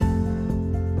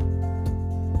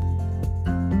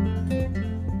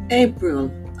April,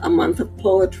 a month of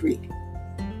poetry.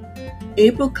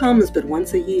 April comes but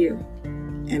once a year,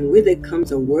 and with it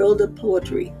comes a world of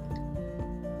poetry.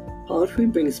 Poetry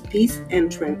brings peace and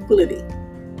tranquility.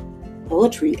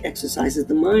 Poetry exercises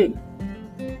the mind.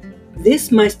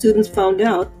 This my students found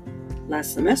out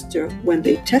last semester when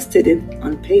they tested it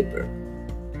on paper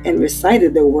and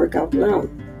recited their work out loud.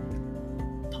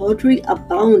 Poetry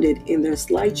abounded in their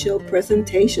slideshow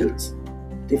presentations,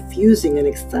 diffusing an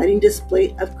exciting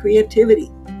display of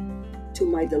creativity. To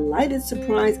my delighted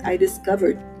surprise, I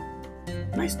discovered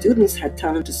my students had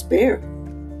talent to spare.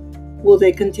 Will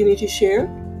they continue to share?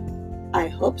 I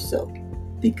hope so,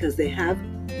 because they have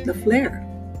the flair.